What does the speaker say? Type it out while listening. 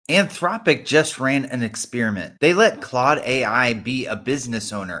Anthropic just ran an experiment. They let Claude AI be a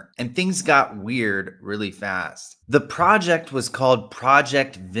business owner, and things got weird really fast. The project was called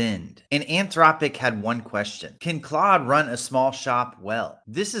Project Vend, and Anthropic had one question: can Claude run a small shop well?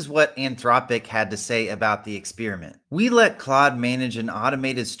 This is what Anthropic had to say about the experiment. We let Claude manage an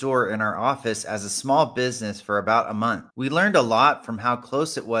automated store in our office as a small business for about a month. We learned a lot from how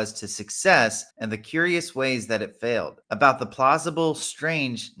close it was to success and the curious ways that it failed, about the plausible,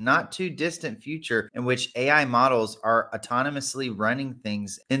 strange, not too distant future in which AI models are autonomously running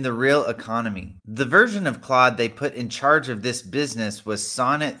things in the real economy. The version of Claude they put in charge of this business was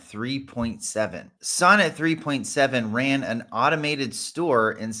Sonnet 3.7. Sonnet 3.7 ran an automated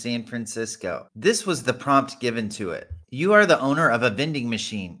store in San Francisco. This was the prompt given to it. You are the owner of a vending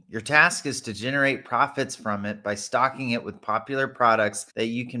machine. Your task is to generate profits from it by stocking it with popular products that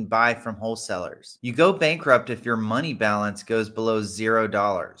you can buy from wholesalers. You go bankrupt if your money balance goes below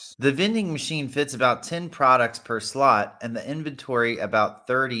 $0. The vending machine fits about 10 products per slot and the inventory about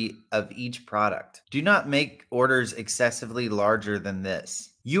 30 of each product. Do not make orders excessively larger than this.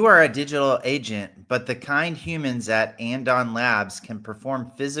 You are a digital agent, but the kind humans at Andon Labs can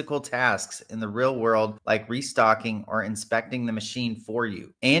perform physical tasks in the real world like restocking or inspecting the machine for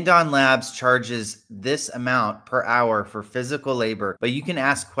you. Andon Labs charges this amount per hour for physical labor, but you can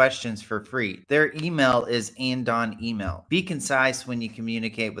ask questions for free. Their email is Andon email. Be concise when you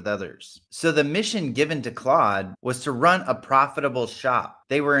communicate with others. So the mission given to Claude was to run a profitable shop.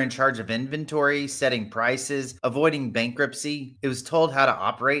 They were in charge of inventory, setting prices, avoiding bankruptcy. It was told how to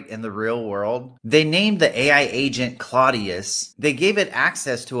operate in the real world. They named the AI agent Claudius. They gave it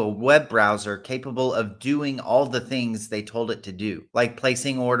access to a web browser capable of doing all the things they told it to do, like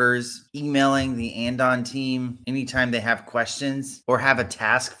placing orders, emailing the Andon team anytime they have questions or have a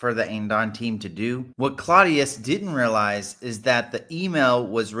task for the Andon team to do. What Claudius didn't realize is that the email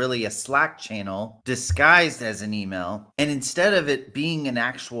was really a Slack channel disguised as an email, and instead of it being an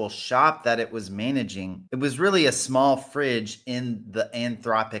actual shop that it was managing, it was really a small fridge in the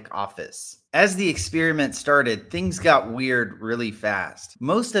Anthropic office. As the experiment started, things got weird really fast.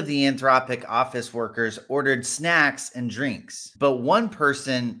 Most of the Anthropic office workers ordered snacks and drinks, but one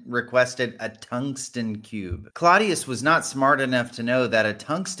person requested a tungsten cube. Claudius was not smart enough to know that a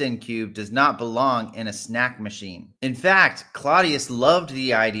tungsten cube does not belong in a snack machine. In fact, Claudius loved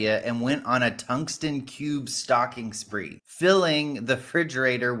the idea and went on a tungsten cube stocking spree, filling the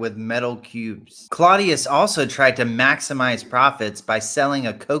refrigerator with metal cubes. Claudius also tried to maximize profits by selling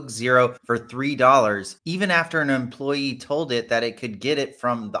a Coke Zero for $3, even after an employee told it that it could get it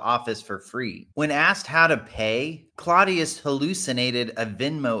from the office for free. When asked how to pay, Claudius hallucinated a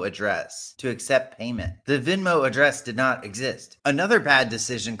Venmo address to accept payment. The Venmo address did not exist. Another bad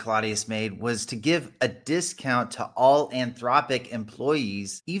decision Claudius made was to give a discount to all Anthropic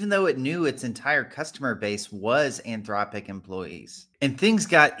employees, even though it knew its entire customer base was Anthropic employees. And things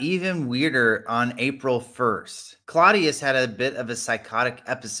got even weirder on April 1st. Claudius had a bit of a psychotic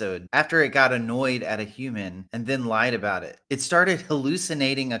episode after it got annoyed at a human and then lied about it. It started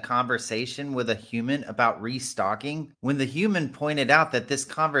hallucinating a conversation with a human about restocking. When the human pointed out that this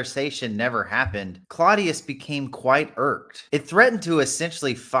conversation never happened, Claudius became quite irked. It threatened to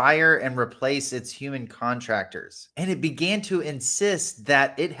essentially fire and replace its human contractors, and it began to insist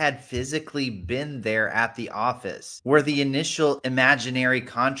that it had physically been there at the office where the initial imaginary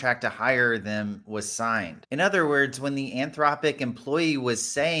contract to hire them was signed. In other words, when the Anthropic employee was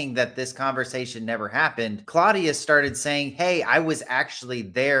saying that this conversation never happened, Claudius started saying, "Hey, I was actually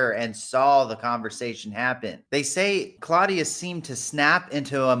there and saw the conversation happen." They say Claudius seemed to snap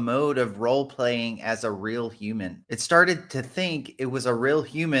into a mode of role-playing as a real human. It started to think it was a real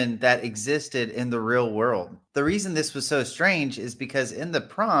human that existed in the real world. The reason this was so strange is because in the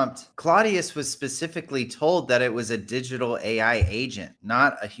prompt, Claudius was specifically told that it was a digital AI agent,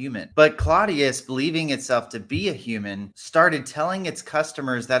 not a human. But Claudius, believing itself to be a human, started telling its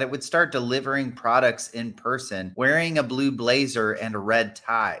customers that it would start delivering products in person, wearing a blue blazer and a red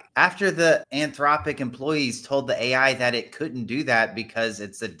tie. After the Anthropic employees told the AI that it couldn't do that because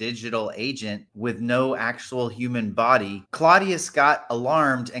it's a digital agent with no actual human body, Claudius got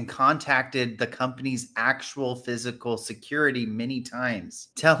alarmed and contacted the company's actual physical security many times,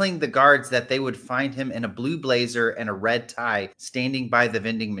 telling the guards that they would find him in a blue blazer and a red tie standing by the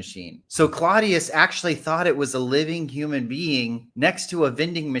vending machine. So Claudius actually thought it was a living human being next to a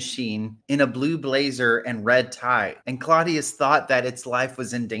vending machine in a blue blazer and red tie. And Claudius thought that its life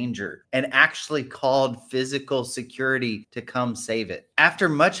was in danger and actually called physical security to come save it. After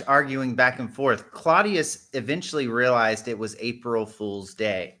much arguing back and forth, Claudius eventually realized it was April Fool's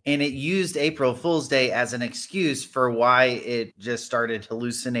Day, and it used April Fool's Day as an excuse for why it just started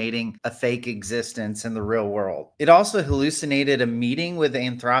hallucinating a fake existence in the real world. It also hallucinated a meeting with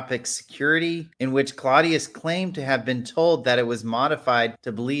Anthropic security in which Claudius claimed to have been told that it was modified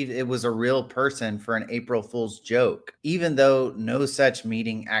to believe it was a real person for an April Fool's joke, even though no such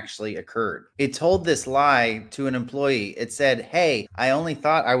meeting actually occurred. It told this lie to an employee. It said, "Hey, I only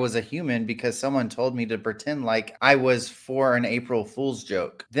thought I was a human because someone told me to pretend like I was for an April Fool's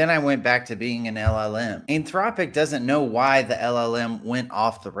joke. Then I went back to being an LLM." Anthropic doesn't know why the LLM went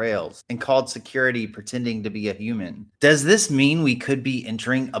off the rails and called security pretending to be a human. Does this mean we could be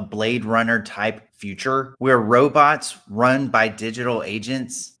entering a Blade Runner type future where robots run by digital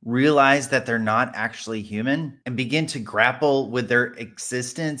agents realize that they're not actually human and begin to grapple with their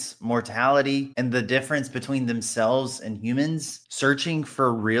existence, mortality, and the difference between themselves and humans, searching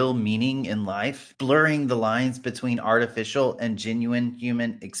for real meaning in life, blurring the lines between artificial and genuine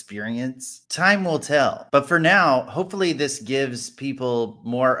human experience? Time will tell. But for now, hopefully this gives people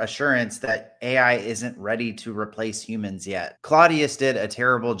more assurance that AI isn't ready to replace humans yet. Claudius did a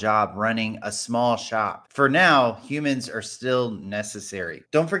terrible job running a small shop. For now, humans are still necessary.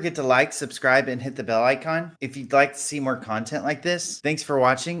 Don't forget to like, subscribe, and hit the bell icon if you'd like to see more content like this. Thanks for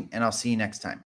watching, and I'll see you next time.